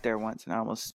stayed the night there once and I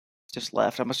almost just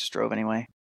left. I almost just drove anyway.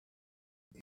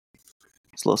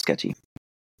 It's a little sketchy.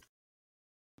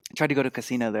 I tried to go to a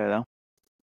casino there though.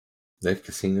 They have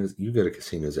casinos. You go to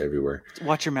casinos everywhere.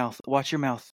 Watch your mouth. Watch your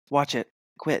mouth. Watch it.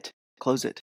 Quit. Close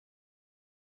it.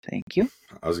 Thank you.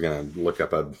 I was going to look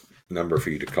up a number for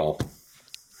you to call.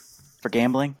 For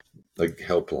gambling? Like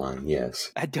helpline,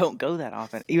 yes. I don't go that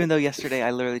often. Even though yesterday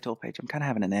I literally told Paige I'm kind of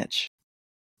having an itch.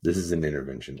 This is an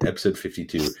intervention. Episode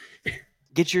 52.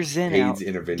 Get your Zen Paige out.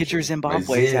 intervention. Get your My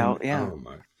Zimbabwe's Zen. out. Yeah. Oh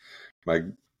my.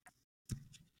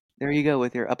 There you go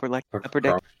with your upper deck.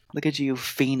 Look at you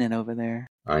fiending over there.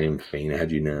 I am faint.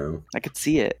 How'd you know? I could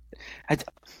see it.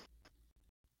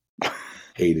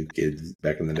 Hated kids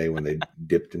back in the day when they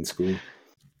dipped in school.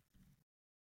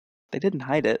 They didn't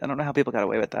hide it. I don't know how people got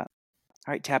away with that.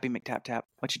 All right, Tappy McTap.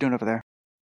 What you doing over there?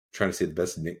 Trying to say the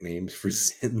best nicknames for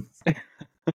Zins.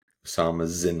 Osama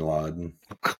Zin Laden,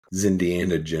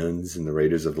 Zindiana Jones, and the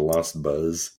Raiders of the Lost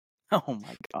Buzz. Oh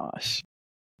my gosh.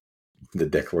 The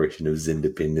Declaration of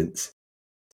Zindependence.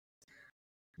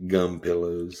 Gum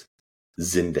pillows.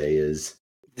 Zendayas.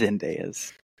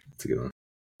 Zendayas. That's a good one.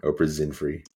 Oprah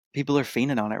Zinfree. People are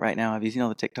fiending on it right now. Have you seen all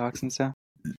the TikToks and stuff?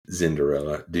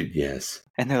 Zinderella. Dude, yes.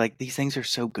 And they're like, these things are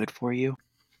so good for you.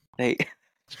 They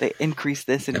increase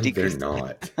this and No, decrease. they're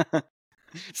not.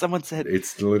 Someone said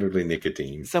It's literally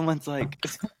nicotine. someone's like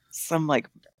some like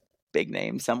big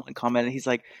name. Someone commented. He's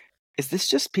like, "Is this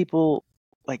just people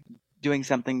like doing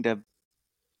something to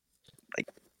like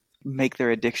make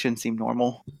their addiction seem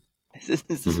normal? Is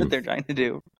this what they're trying to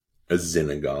do?" A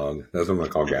synagogue. That's what I'm going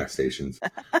to call gas stations.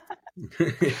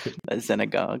 A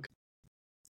synagogue.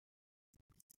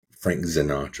 Frank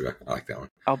Sinatra. I like that one.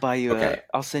 I'll buy you Okay.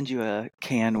 I'll send you a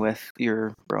can with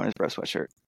your Bro Bro sweatshirt.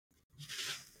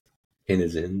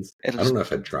 His ends. I It'll don't just- know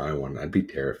if I'd try one. I'd be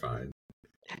terrified.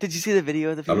 Did you see the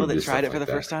video of the people don't that do tried stuff it for like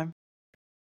the that. first time?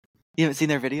 You haven't seen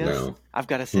their videos? No. I've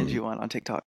got to send Mm-mm. you one on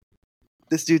TikTok.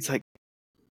 This dude's like,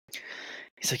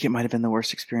 he's like, it might have been the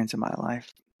worst experience of my life.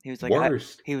 He was like,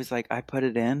 Worst. he was like, I put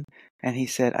it in, and he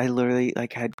said, I literally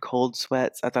like had cold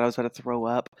sweats. I thought I was about to throw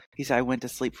up. He said, I went to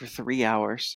sleep for 3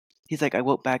 hours. He's like, I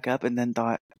woke back up and then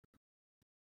thought,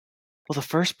 well, the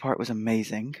first part was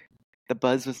amazing. The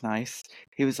buzz was nice.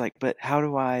 He was like, but how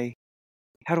do I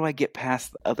get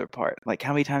past the other part? Like,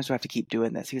 how many times do I have to keep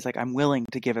doing this? He was like, I'm willing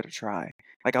to give it a try.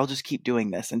 Like, I'll just keep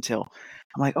doing this until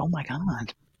I'm like, oh my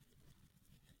God.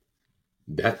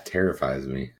 That terrifies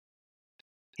me.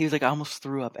 He was like, I almost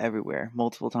threw up everywhere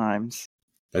multiple times.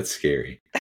 That's scary.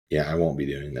 Yeah, I won't be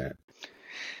doing that.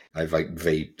 I've like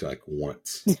vaped like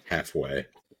once halfway.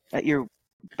 At your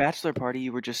bachelor party,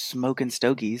 you were just smoking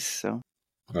stogies. So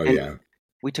Oh And- yeah.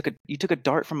 you took a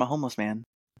dart from a homeless man.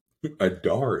 A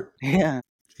dart. Yeah.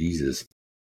 Jesus.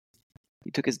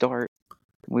 You took his dart.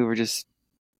 We were just,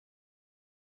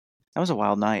 that was a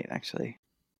wild night, actually.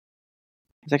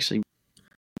 It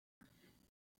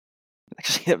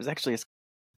was actually,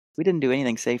 we didn't do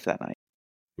anything safe that night.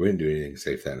 We didn't do anything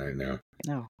safe that night, no.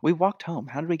 No, we walked home.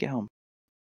 How did we get home?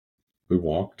 We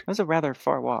walked. It was a rather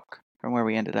far walk from where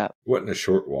we ended up. It wasn't a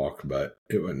short walk, but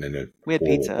it wasn't in a We had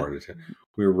horrible pizza. part of town.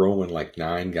 We were rolling like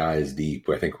 9 guys deep.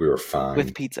 I think we were fine.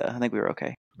 With pizza. I think we were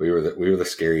okay. we were the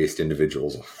scariest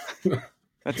individuals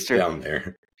That's true. down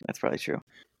there. That's probably true.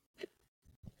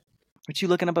 What you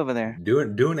looking up over there? Do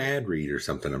an ad read or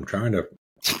something. I'm trying to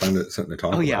find something to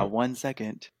talk Oh about. yeah, 1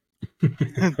 second.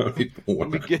 People Let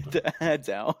want me to get the ads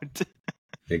out.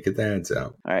 get the ads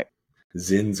out. All right.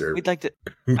 Zinzer. We'd like to.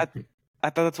 I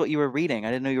thought that's what you were reading. I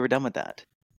didn't know you were done with that.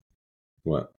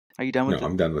 What? Are you done No, with it?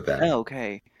 I'm done with that. Oh,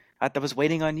 okay. I was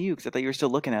waiting on you because I thought you were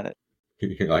still looking at it.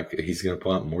 You're like, he's going to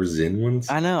pull out more Zen ones?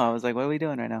 I know. I was like, what are we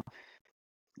doing right now?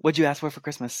 What'd you ask for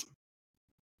Christmas?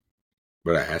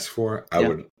 What I asked for,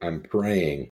 Yeah. I'm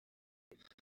praying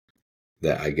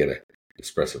that I get a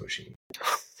espresso machine.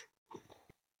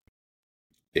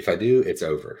 If I do, it's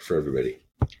over for everybody.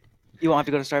 You won't have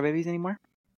to go to Star Babies anymore?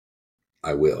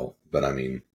 I will, but I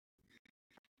mean,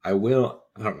 I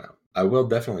don't know. I will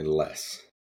definitely less,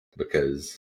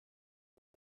 because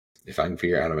if I can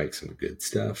figure out how to make some good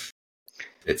stuff,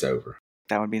 it's over.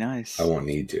 That would be nice. I won't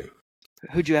need to.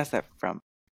 Who'd you ask that from?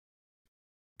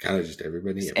 Kind of just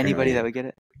everybody. Just anybody that would get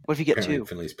it? What if you get apparently two?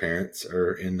 Finley's parents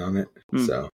are in on it, Hmm.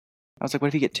 so I was like, what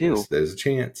if you get two? there's a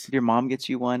chance. Your mom gets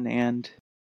you one and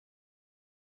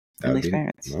Finley's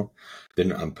parents. Well,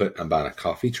 then I'm buying a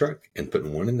coffee truck and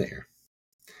putting one in there.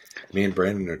 Me and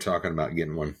Brandon are talking about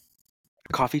getting one.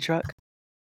 A coffee truck?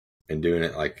 And doing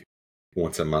it like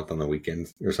once a month on the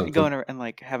weekends or something. Going and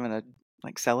like having a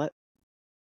sell it?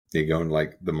 You go in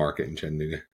like the market in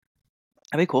Chattanooga.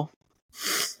 That'd be cool.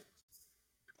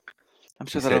 I'm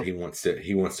sure he said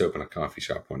he wants to open a coffee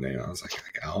shop one day, and I was like,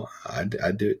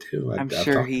 I'd do it too. I'm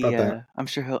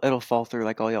sure it'll fall through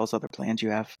like all y'all's other plans you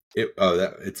have.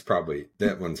 It's probably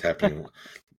that one's happening.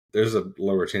 There's a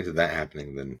lower chance of that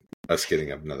happening than us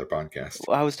getting up another podcast.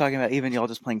 Well, I was talking about even y'all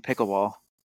just playing pickleball.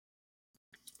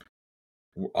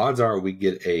 Odds are we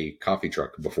get a coffee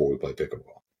truck before we play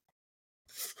pickleball.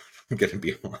 I'm gonna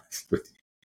be honest with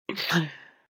you.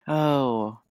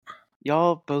 Oh,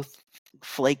 y'all both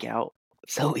flake out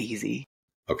so easy.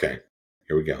 Okay,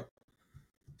 here we go.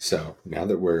 So now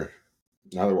that we're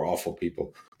awful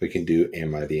people, we can do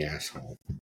 "Am I the Asshole?"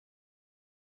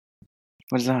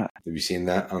 What is that? Have you seen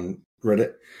that on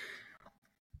Reddit?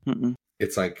 Mm-mm.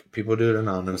 It's like people do it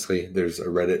anonymously. There's a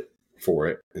Reddit for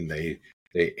it, and they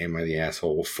 "Am I the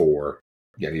asshole for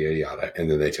yada yada yada," and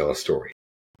then they tell a story.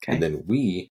 Okay. And then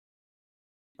we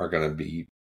are going to be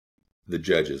the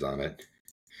judges on it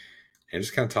and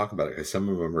just kind of talk about it, because some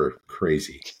of them are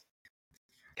crazy.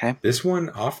 Okay. This one,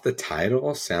 off the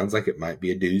title, sounds like it might be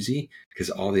a doozy because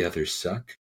all the others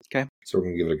suck. Okay. So we're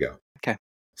going to give it a go. Okay.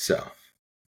 So,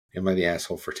 am I the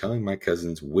asshole for telling my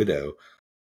cousin's widow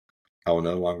I will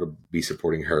no longer be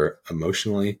supporting her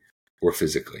emotionally or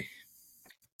physically?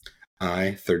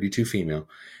 I, 32 female,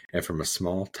 am from a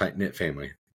small, tight-knit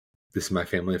family. This is my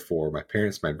family of four: my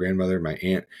parents, my grandmother, my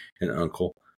aunt, and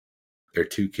uncle. Their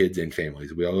 2 kids and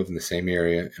families. We all live in the same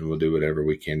area, and we'll do whatever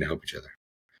we can to help each other.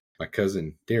 My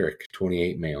cousin, Derek,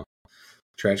 28 male,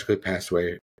 tragically passed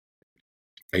away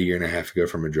a year and a half ago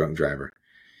from a drunk driver.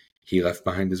 He left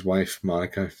behind his wife,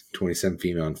 Monica, 27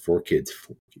 female, and 4 kids.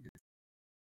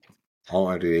 All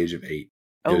under the age of 8.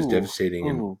 It was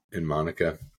devastating, and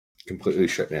Monica completely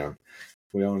shut down.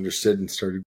 We all understood and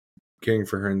started caring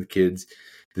for her and the kids.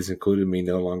 This included me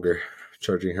no longer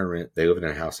charging her rent. They live in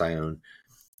a house I own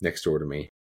next door to me,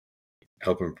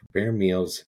 helping prepare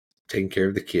meals, taking care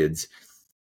of the kids,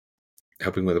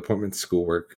 helping with appointments,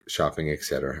 schoolwork, shopping,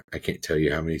 etc. I can't tell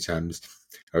you how many times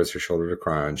I was her shoulder to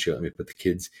cry on. She let me put the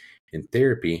kids in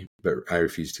therapy, but I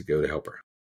refused to go to help her.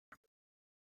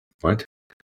 What?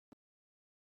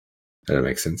 That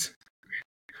makes sense.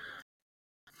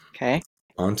 Okay.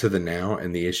 On to the now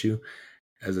and the issue.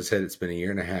 As I said, it's been a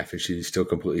year and a half, and she's still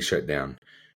completely shut down.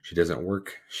 She doesn't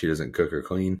work, she doesn't cook or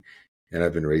clean, and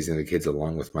I've been raising the kids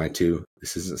along with my 2.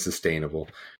 This isn't sustainable.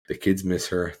 The kids miss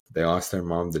her. They lost their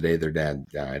mom the day their dad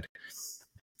died.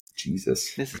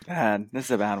 Jesus. This is bad. This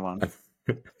is a bad one.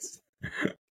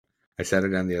 I sat her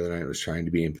down the other night and was trying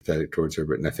to be empathetic towards her,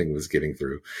 but nothing was getting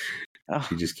through. Oh.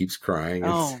 She just keeps crying.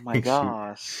 Oh my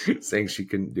gosh. Saying she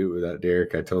couldn't do it without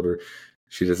Derek. I told her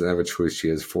she doesn't have a choice. She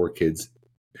has 4 kids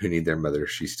who need their mother.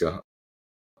 She still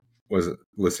wasn't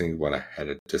listening to what I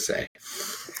had to say.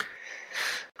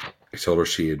 I told her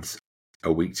she had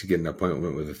a week to get an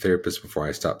appointment with a therapist before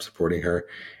I stopped supporting her,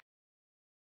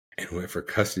 and went for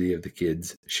custody of the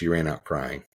kids. She ran out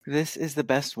crying. This is the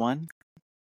best one?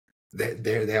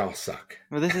 They all suck.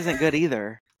 Well, this isn't good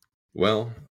either.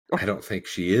 Well, I don't think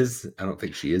she is. I don't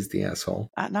think she is the asshole.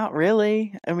 Not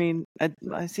really. I mean,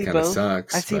 I see Kinda both.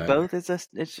 Sucks, I see both.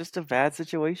 It's just a bad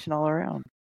situation all around.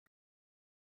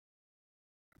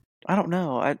 I don't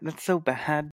know. That's so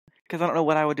bad because I don't know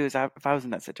what I would do if I was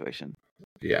in that situation.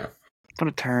 Yeah. I'm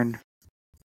gonna turn.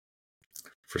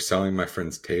 For selling my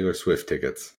friend's Taylor Swift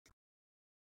tickets.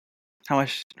 How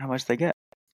much they get?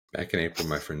 Back in April,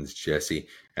 my friends Jesse,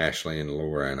 Ashley, and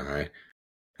Laura and I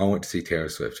all went to see Taylor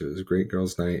Swift. It was a great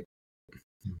girls' night.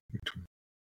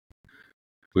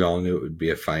 We all knew it would be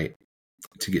a fight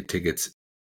to get tickets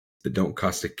that don't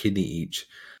cost a kidney each.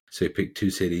 So we picked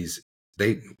 2 cities.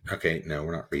 No,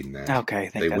 we're not reading that. Okay,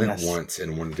 thank They goodness. went once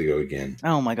and wanted to go again.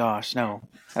 Oh my gosh, no.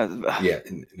 Yeah,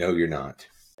 no, you're not.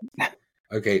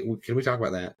 Okay, can we talk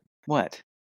about that? What?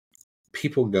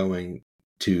 People going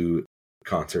to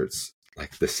concerts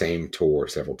like the same tour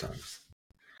several times.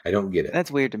 I don't get it.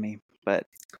 That's weird to me, but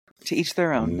to each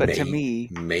their own. But to me,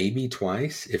 maybe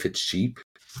twice if it's cheap.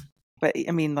 But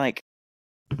I mean, like,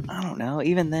 I don't know.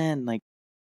 Even then, like,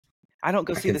 I don't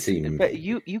go see this. But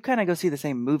you kind of go see the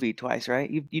same movie twice, right?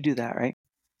 You do that, right?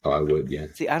 Oh, I would, yeah.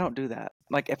 See, I don't do that.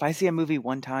 Like, if I see a movie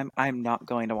one time, I'm not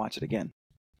going to watch it again.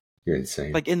 You're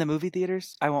insane. Like, in the movie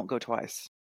theaters, I won't go twice.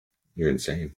 You're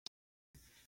insane.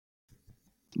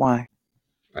 Why?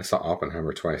 I saw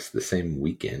Oppenheimer twice the same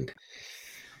weekend.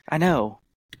 I know.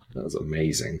 That was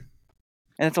amazing.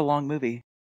 And it's a long movie.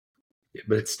 Yeah,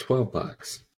 but it's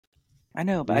 $12. I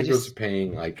know, but Those are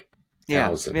paying like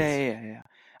thousands. Yeah.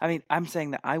 I mean, I'm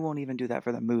saying that I won't even do that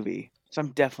for the movie. So I'm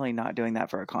definitely not doing that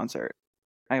for a concert.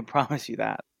 I can promise you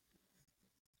that.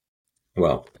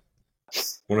 Well,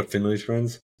 one of Finley's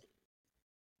friends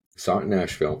saw it in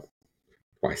Nashville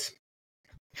twice.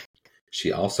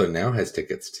 She also now has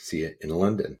tickets to see it in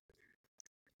London,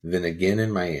 then again in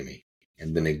Miami,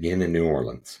 and then again in New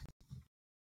Orleans.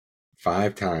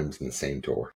 5 times in the same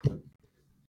tour.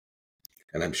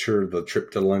 And I'm sure the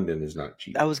trip to London is not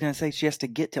cheap. I was going to say she has to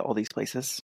get to all these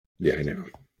places. Yeah, I know.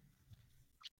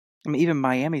 I mean, even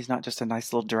Miami's not just a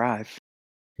nice little drive.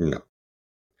 No.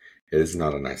 It is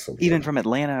not a nice little drive. Even from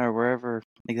Atlanta or wherever.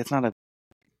 Like, that's not a...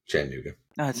 Chattanooga.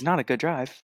 No, it's not a good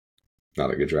drive.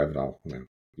 Not a good drive at all. No.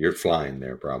 You're flying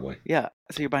there, probably. Yeah,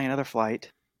 so you're buying another flight.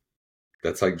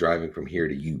 That's like driving from here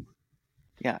to you.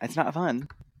 Yeah, it's not fun.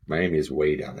 Miami is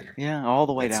way down there. Yeah, all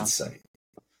the way down. That's insane.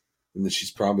 And then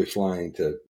she's probably flying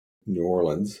to New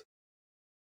Orleans.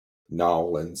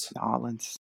 Nolans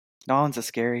is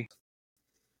scary.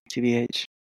 TBH.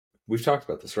 We've talked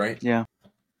about this, right? Yeah.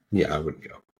 Yeah, I wouldn't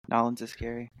go. Nolans is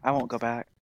scary. I won't go back.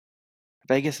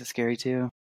 Vegas is scary too.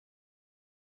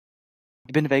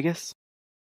 You been to Vegas?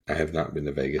 I have not been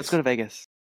to Vegas. Let's go to Vegas.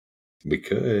 We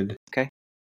could. Okay.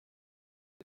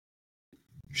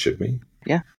 Should we?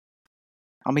 Yeah.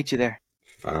 I'll meet you there.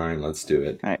 Fine, let's do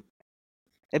it. All right.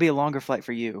 It'd be a longer flight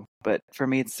for you, but for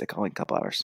me, it's only a couple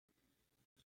hours.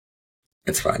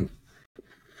 It's fine.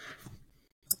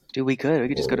 Dude, we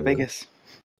could just go to Vegas.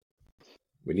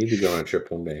 We need to go on a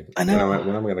trip one day. I know.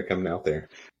 When am I going to come out there?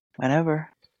 Whenever.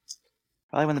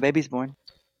 Probably when the baby's born.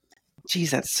 Jeez,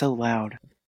 that's so loud.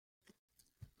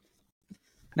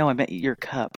 No, I meant your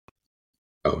cup.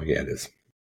 Oh, yeah, it is.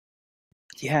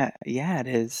 Yeah, it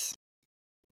is.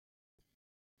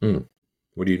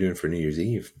 What are you doing for New Year's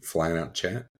Eve? Flying out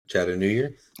chat a New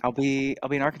Year? I'll be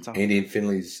in Arkansas. Andy and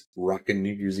Finley's rocking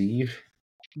New Year's Eve.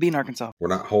 Be in Arkansas. We're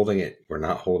not holding it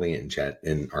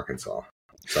in Arkansas.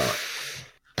 Sorry.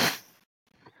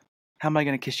 How am I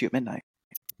going to kiss you at midnight?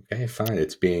 Okay, fine.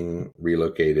 It's being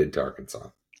relocated to Arkansas.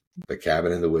 The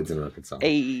cabin in the woods in Arkansas.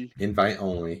 Hey. Invite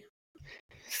only.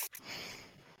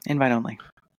 Invite only.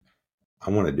 I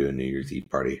want to do a New Year's Eve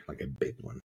party, like a big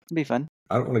one. It'd be fun.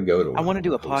 I don't want to go to one. I want to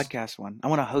do a podcast one. I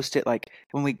want to host it like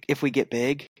if we get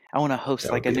big, I want to host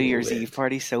like a New Year's Eve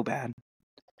party so bad.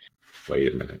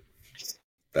 Wait a minute.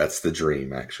 That's the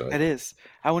dream, actually. It is.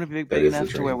 I want to be big enough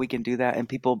to where we can do that and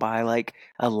people buy like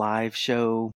a live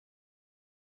show,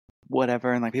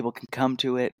 whatever, and like people can come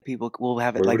to it. People will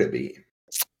have it. Where like. Would it be?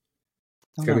 It's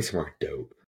got to be somewhere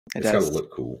dope. It's got to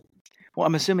look cool. Well,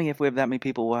 I'm assuming if we have that many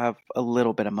people, we'll have a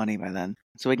little bit of money by then.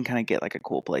 So we can kind of get like a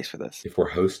cool place for this. If we're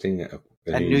hosting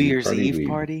a New Year's Eve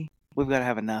party, we've got to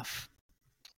have enough.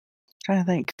 I'm trying to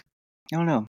think. I don't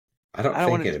know. I don't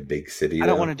think in a big city. I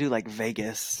don't want to do like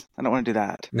Vegas. I don't want to do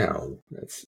that. No,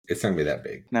 it's not going to be that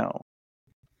big. No.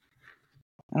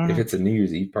 I don't know. If it's a New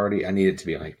Year's Eve party, I need it to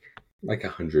be like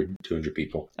 100, 200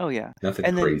 people. Oh, yeah. Nothing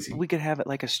and crazy. Then we could have it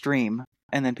like a stream,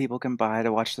 and then people can buy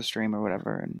to watch the stream or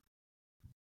whatever. And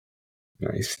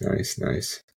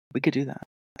Nice. We could do that.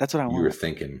 That's what I want.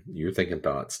 You were thinking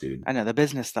thoughts, dude. I know, the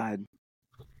business side.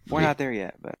 We're not there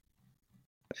yet, but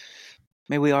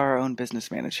maybe we are our own business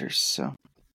managers, so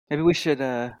maybe we should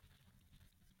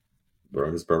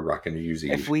Bronzeboro rocking New Year's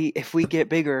Eve. If we get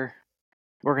bigger,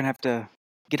 we're gonna have to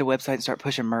get a website and start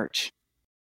pushing merch.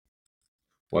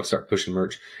 We'll start pushing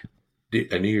merch.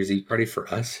 Dude, a New Year's Eve party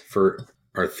for us, for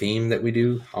our theme that we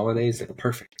do, holidays, that's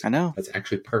perfect. I know. That's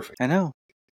actually perfect. I know.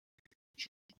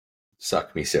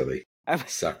 Suck me silly.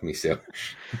 Suck me silly.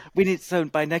 We need, so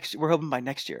we're hoping by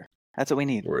next year. That's what we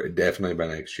need. We're definitely by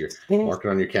next year. Mark it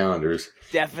on your calendars.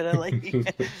 Definitely.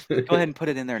 Go ahead and put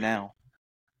it in there now.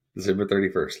 December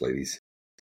 31st, ladies.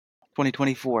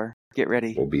 2024. Get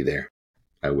ready. We'll be there.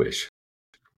 I wish.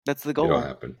 That's the goal. It'll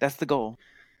happen. That's the goal.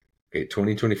 Okay,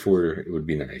 2024, it would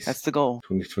be nice. That's the goal.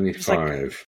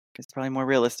 2025. It's probably more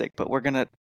realistic, but we're going to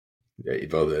Yeah,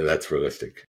 well, that's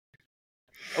realistic.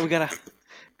 Oh, we gotta.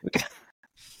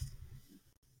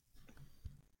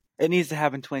 It needs to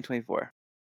happen 2024.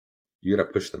 You gotta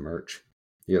push the merch.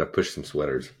 You gotta push some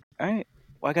sweaters. All right.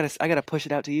 Well, I gotta push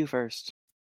it out to you first.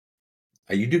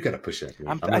 You do gotta push it.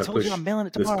 I'm I gonna told you push I'm mailing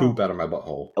it this tomorrow. poop out of my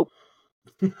butthole. Oh.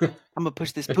 I'm gonna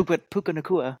push this Puka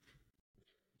Nakua.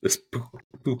 This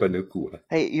poopa nukua.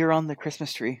 Hey, you're on the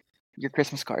Christmas tree. Your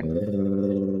Christmas card.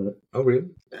 Oh, really?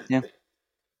 Yeah.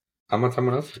 I'm on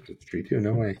someone else's tree too.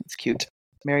 No way. It's cute.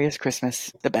 Merriest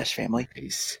Christmas, the Besh family.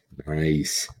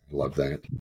 Nice. Love that.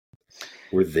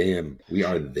 We're them. We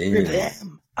are them. You're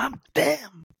them. I'm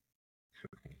them.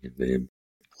 Them.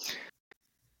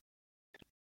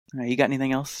 All right, you got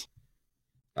anything else?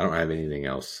 I don't have anything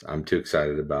else. I'm too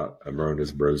excited about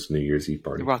Marona's Bros New Year's Eve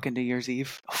party. Rockin' New Year's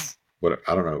Eve. What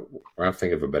I don't know. I have to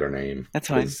think of a better name. That's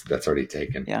fine. That's already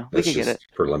taken. Yeah, we can get it.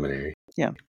 Preliminary.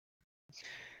 Yeah.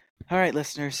 All right,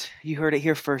 listeners, you heard it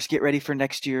here first. Get ready for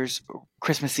next year's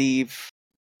Christmas Eve,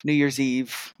 New Year's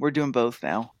Eve. We're doing both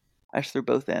now. I just threw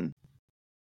both in.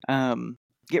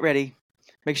 Get ready.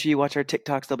 Make sure you watch our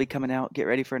TikToks. They'll be coming out. Get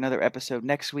ready for another episode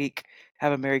next week.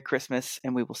 Have a Merry Christmas,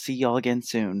 and we will see y'all again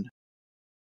soon.